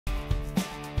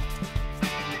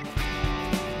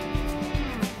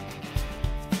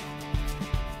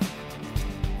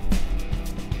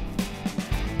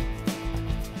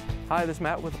Hi, this is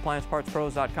Matt with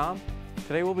AppliancePartsPros.com.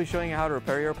 Today we'll be showing you how to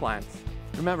repair your appliance.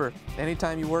 Remember,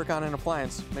 anytime you work on an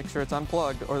appliance, make sure it's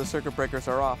unplugged or the circuit breakers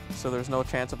are off so there's no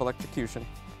chance of electrocution.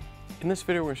 In this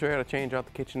video, we're going to show you how to change out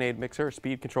the KitchenAid mixer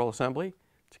speed control assembly.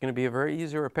 It's going to be a very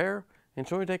easy repair and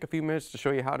it's only take a few minutes to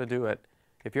show you how to do it.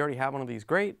 If you already have one of these,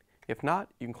 great. If not,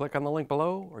 you can click on the link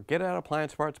below or get it at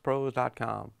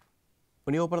AppliancePartsPros.com.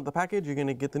 When you open up the package, you're going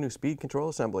to get the new speed control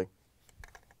assembly.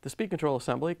 The speed control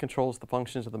assembly controls the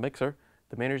functions of the mixer.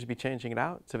 The main reason to be changing it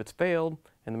out is if it's failed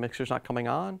and the mixer's not coming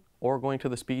on or going to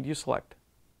the speed you select.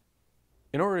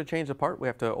 In order to change the part, we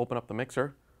have to open up the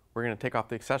mixer. We're going to take off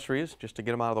the accessories just to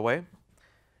get them out of the way.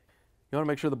 You want to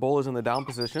make sure the bowl is in the down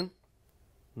position.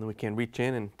 And then we can reach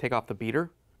in and take off the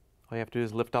beater. All you have to do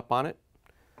is lift up on it,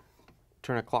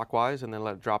 turn it clockwise, and then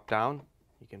let it drop down.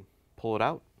 You can pull it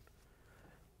out.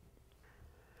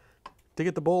 To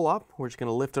get the bowl up, we're just going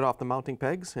to lift it off the mounting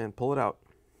pegs and pull it out.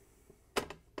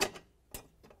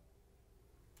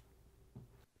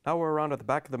 Now we're around at the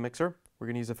back of the mixer. We're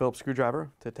going to use a Phillips screwdriver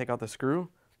to take out the screw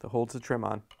that holds the trim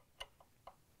on.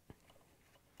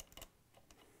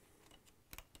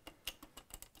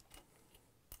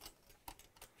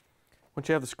 Once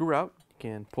you have the screw out, you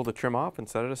can pull the trim off and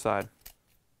set it aside.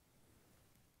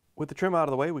 With the trim out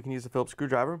of the way, we can use the Phillips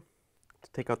screwdriver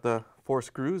to take out the 4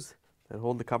 screws that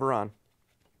hold the cover on.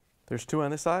 There's 2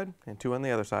 on this side and 2 on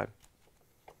the other side.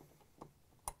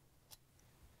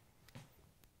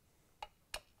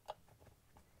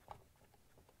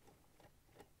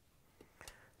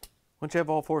 Once you have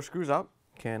all 4 screws out,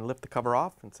 you can lift the cover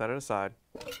off and set it aside.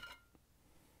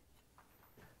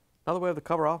 Now that we have the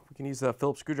cover off, we can use the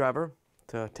Phillips screwdriver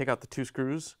to take out the 2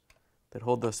 screws that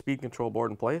hold the speed control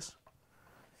board in place.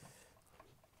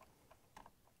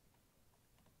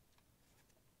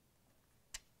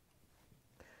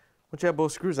 Once you have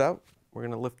both screws out, we're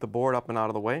going to lift the board up and out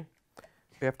of the way.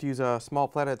 We have to use a small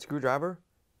flathead screwdriver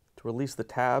to release the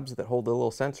tabs that hold the little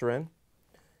sensor in.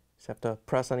 Just have to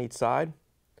press on each side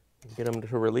and get them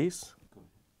to release.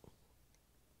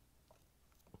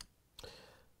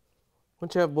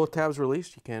 Once you have both tabs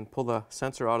released, you can pull the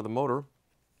sensor out of the motor,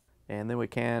 and then we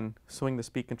can swing the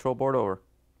speed control board over.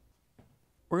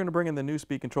 We're going to bring in the new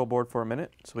speed control board for a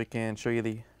minute so we can show you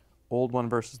the old one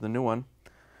versus the new one.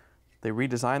 They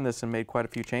redesigned this and made quite a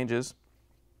few changes.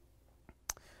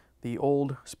 The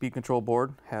old speed control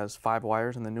board has 5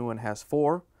 wires and the new one has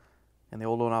 4. And the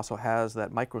old one also has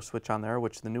that micro switch on there,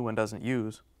 which the new one doesn't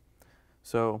use.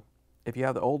 So if you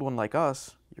have the old one like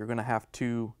us, you're going to have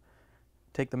to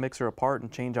take the mixer apart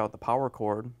and change out the power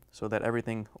cord so that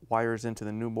everything wires into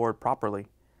the new board properly.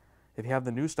 If you have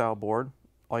the new style board,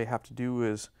 all you have to do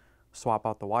is swap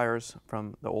out the wires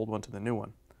from the old one to the new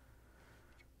one.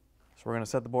 So we're going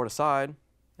to set the board aside,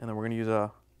 and then we're going to use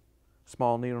a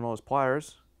small needle nose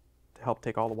pliers to help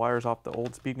take all the wires off the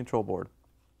old speed control board.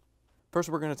 First,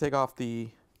 we're going to take off the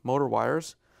motor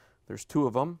wires. There's 2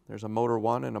 of them. There's a motor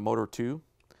 1 and a motor 2.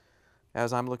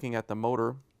 As I'm looking at the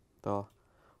motor, the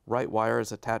right wire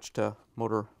is attached to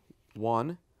motor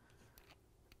 1,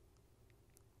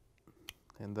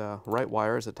 and the right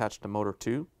wire is attached to motor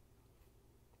 2.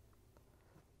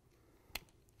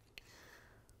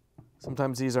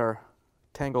 Sometimes these are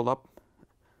tangled up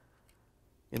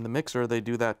in the mixer. They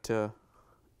do that to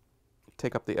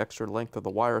take up the extra length of the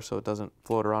wire so it doesn't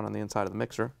float around on the inside of the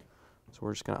mixer. So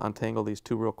we're just going to untangle these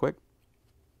 2 real quick.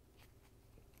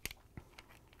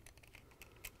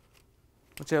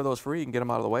 Once you have those free, you can get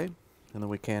them out of the way, and then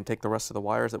we can take the rest of the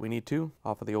wires that we need to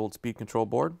off of the old speed control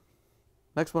board.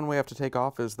 Next one we have to take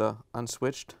off is the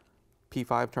unswitched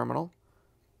P5 terminal.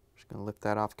 Just going to lift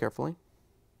that off carefully.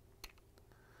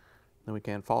 Then we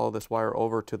can follow this wire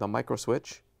over to the micro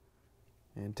switch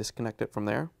and disconnect it from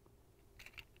there.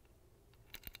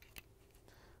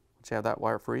 Once you have that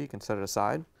wire free, you can set it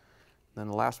aside. Then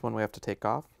the last one we have to take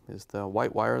off is the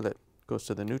white wire that goes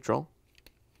to the neutral.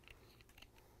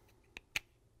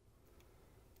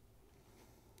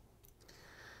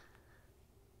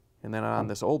 And then on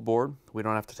this old board, we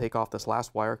don't have to take off this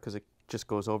last wire because it just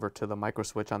goes over to the micro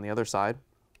switch on the other side.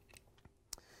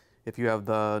 If you have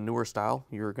the newer style,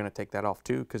 you're going to take that off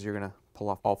too because you're going to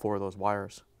pull off all 4 of those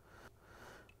wires.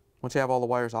 Once you have all the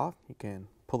wires off, you can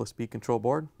pull the speed control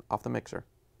board off the mixer.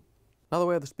 Now that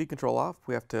we have the speed control off,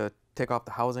 we have to take off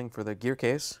the housing for the gear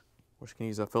case. We're just going to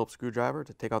use a Phillips screwdriver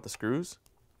to take out the screws.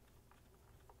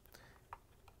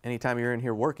 Anytime you're in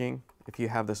here working, if you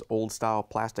have this old style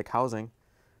plastic housing,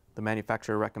 the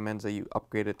manufacturer recommends that you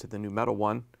upgrade it to the new metal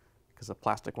one because the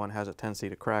plastic one has a tendency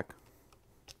to crack.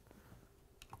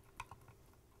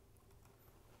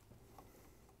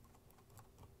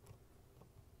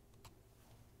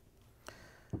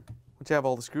 Once you have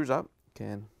all the screws up, you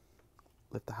can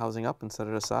lift the housing up and set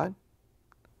it aside.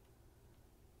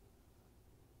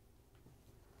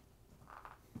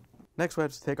 Next we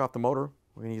have to take off the motor.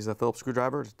 We're going to use a Phillips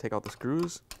screwdriver to take out the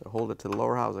screws that hold it to the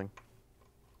lower housing.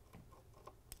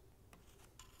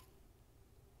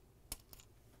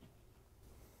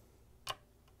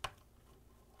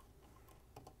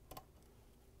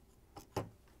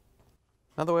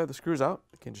 Now that we have the screws out,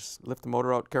 we can just lift the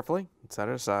motor out carefully and set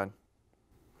it aside.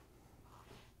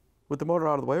 With the motor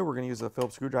out of the way, we're going to use a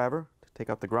Phillips screwdriver to take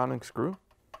out the grounding screw.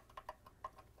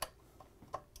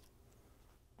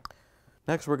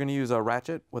 Next, we're going to use a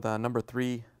ratchet with a number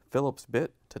 3 Phillips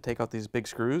bit to take out these big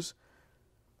screws.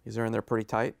 These are in there pretty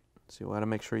tight, so you want to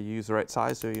make sure you use the right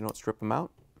size so you don't strip them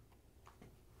out.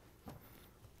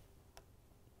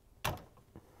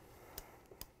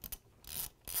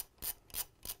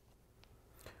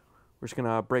 We're just going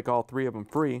to break all 3 of them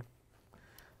free,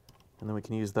 and then we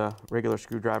can use the regular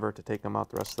screwdriver to take them out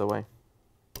the rest of the way.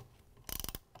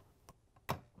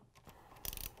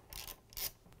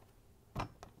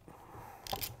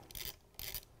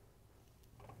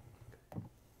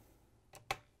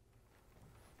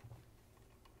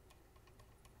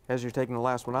 As you're taking the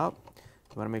last one out,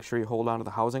 you want to make sure you hold on to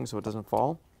the housing so it doesn't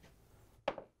fall.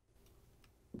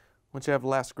 Once you have the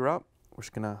last screw up, we're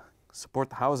just going to support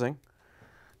the housing,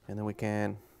 and then we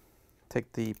can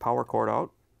take the power cord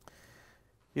out.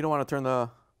 You don't want to turn the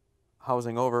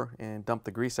housing over and dump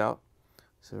the grease out,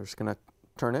 so we're just going to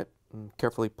turn it and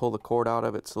carefully pull the cord out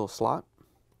of its little slot.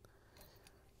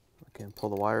 We can pull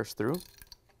the wires through.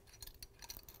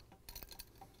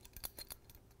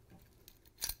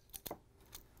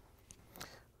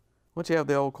 Once you have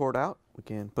the old cord out, we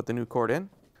can put the new cord in.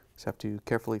 Just have to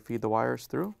carefully feed the wires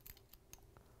through.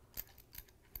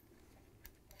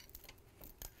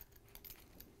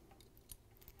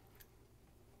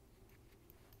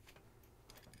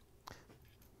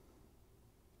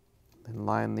 Then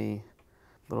line the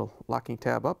little locking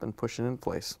tab up and push it in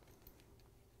place.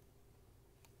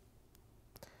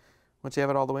 Once you have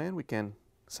it all the way in, we can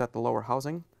set the lower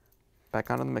housing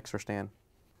back onto the mixer stand.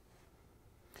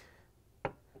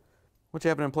 Once you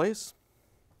have it in place,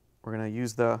 we're going to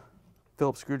use the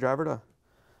Phillips screwdriver to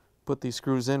put these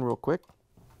screws in real quick.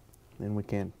 Then we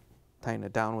can tighten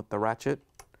it down with the ratchet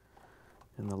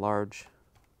and the large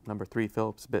number 3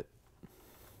 Phillips bit.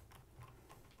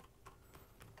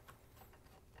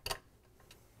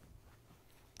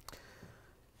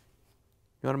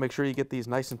 You want to make sure you get these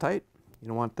nice and tight. You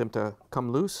don't want them to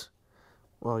come loose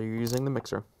while you're using the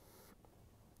mixer.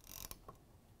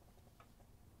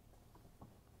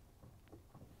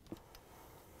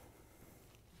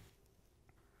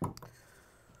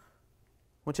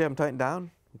 Once you have them tightened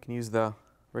down, you can use the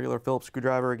regular Phillips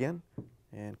screwdriver again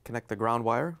and connect the ground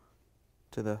wire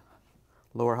to the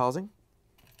lower housing.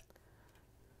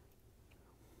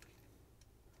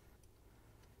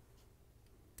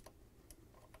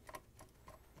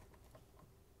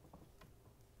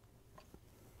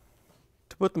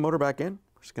 To put the motor back in,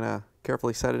 we're just going to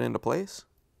carefully set it into place.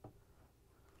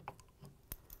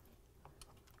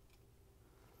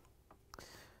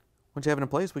 Once you have it in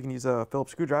place, we can use a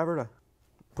Phillips screwdriver to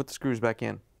put the screws back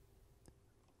in.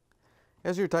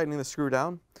 As you're tightening the screw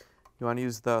down, you want to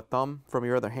use the thumb from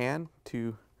your other hand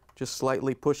to just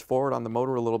slightly push forward on the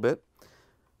motor a little bit.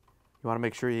 You want to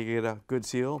make sure you get a good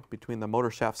seal between the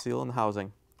motor shaft seal and the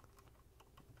housing.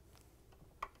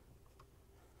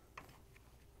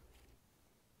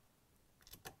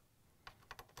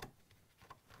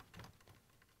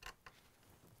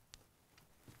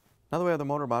 Now that we have the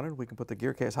motor mounted, we can put the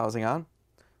gear case housing on.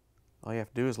 All you have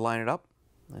to do is line it up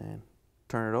and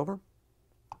turn it over.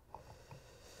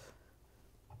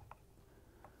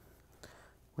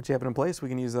 Once you have it in place, we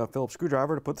can use a Phillips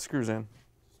screwdriver to put the screws in.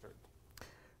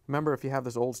 Remember, if you have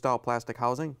this old style plastic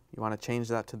housing, you want to change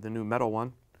that to the new metal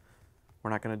one.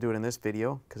 We're not going to do it in this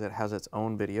video because it has its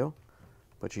own video,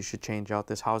 but you should change out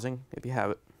this housing if you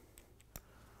have it.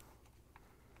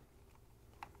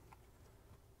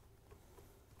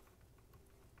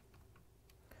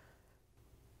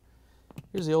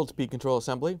 Here's the old speed control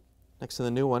assembly next to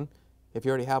the new one. If you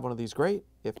already have one of these, great.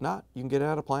 If not, you can get it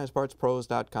at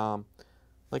appliancepartspros.com.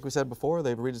 Like we said before,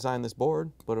 they've redesigned this board,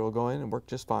 but it will go in and work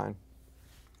just fine.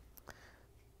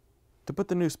 To put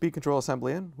the new speed control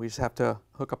assembly in, we just have to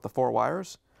hook up the 4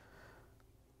 wires.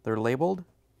 They're labeled.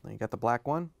 Then you got the black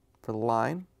one for the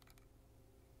line,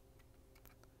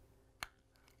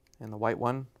 and the white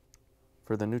one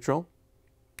for the neutral.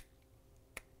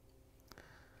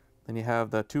 Then you have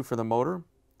the 2 for the motor.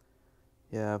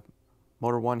 You have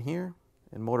motor 1 here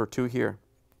and motor 2 here.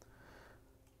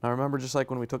 Now remember, just like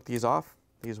when we took these off,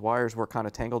 these wires were kind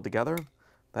of tangled together,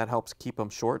 That helps keep them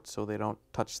short so they don't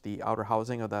touch the outer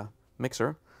housing of the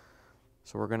mixer.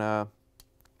 So we're gonna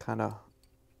kind of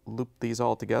loop these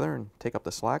all together and take up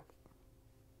the slack.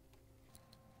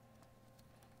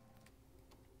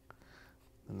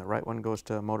 And the right one goes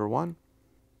to motor 1.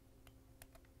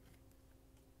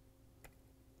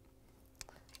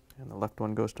 And the left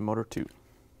one goes to motor 2.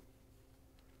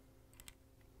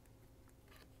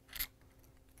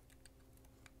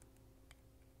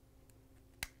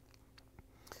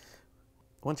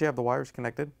 Once you have the wires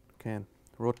connected, you can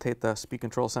rotate the speed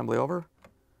control assembly over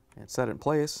and set it in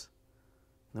place.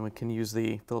 Then we can use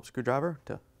the Phillips screwdriver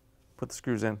to put the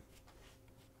screws in.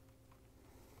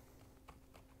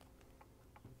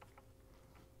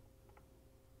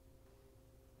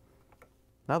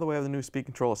 Now that we have the new speed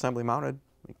control assembly mounted,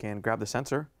 we can grab the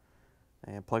sensor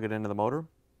and plug it into the motor.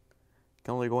 It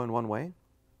can only go in one way,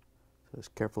 so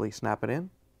just carefully snap it in.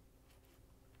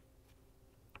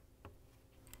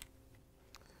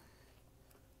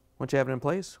 Once you have it in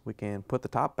place, we can put the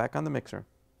top back on the mixer.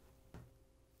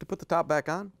 To put the top back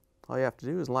on, all you have to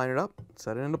do is line it up and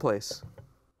set it into place.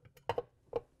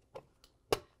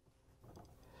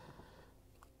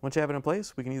 Once you have it in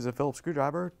place, we can use a Phillips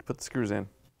screwdriver to put the screws in.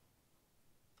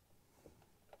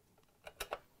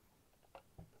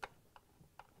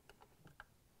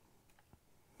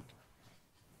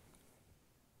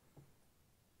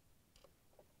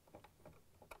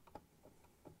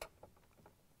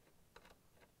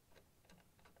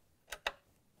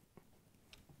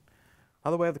 Now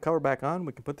that we have the cover back on,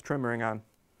 we can put the trim ring on.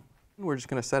 We're just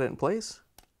going to set it in place,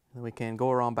 and then we can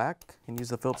go around back and use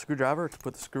the Phillips screwdriver to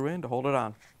put the screw in to hold it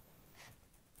on.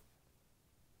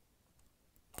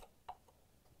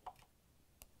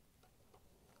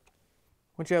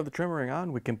 Once you have the trim ring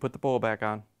on, we can put the bowl back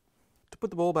on. To put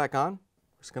the bowl back on,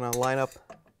 we're just going to line up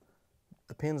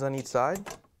the pins on each side.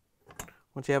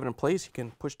 Once you have it in place, you can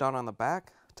push down on the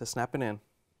back to snap it in.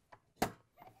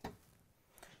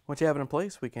 Once you have it in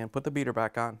place, we can put the beater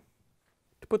back on.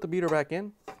 To put the beater back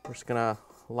in, we're just going to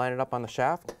line it up on the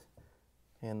shaft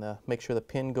and make sure the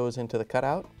pin goes into the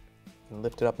cutout and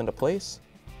lift it up into place.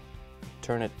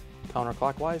 Turn it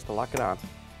counterclockwise to lock it on.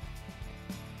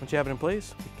 Once you have it in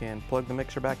place, we can plug the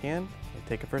mixer back in and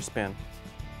take it for a spin.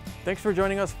 Thanks for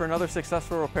joining us for another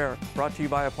successful repair brought to you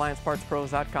by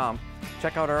AppliancePartsPros.com.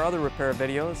 Check out our other repair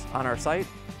videos on our site,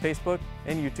 Facebook,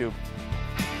 and YouTube.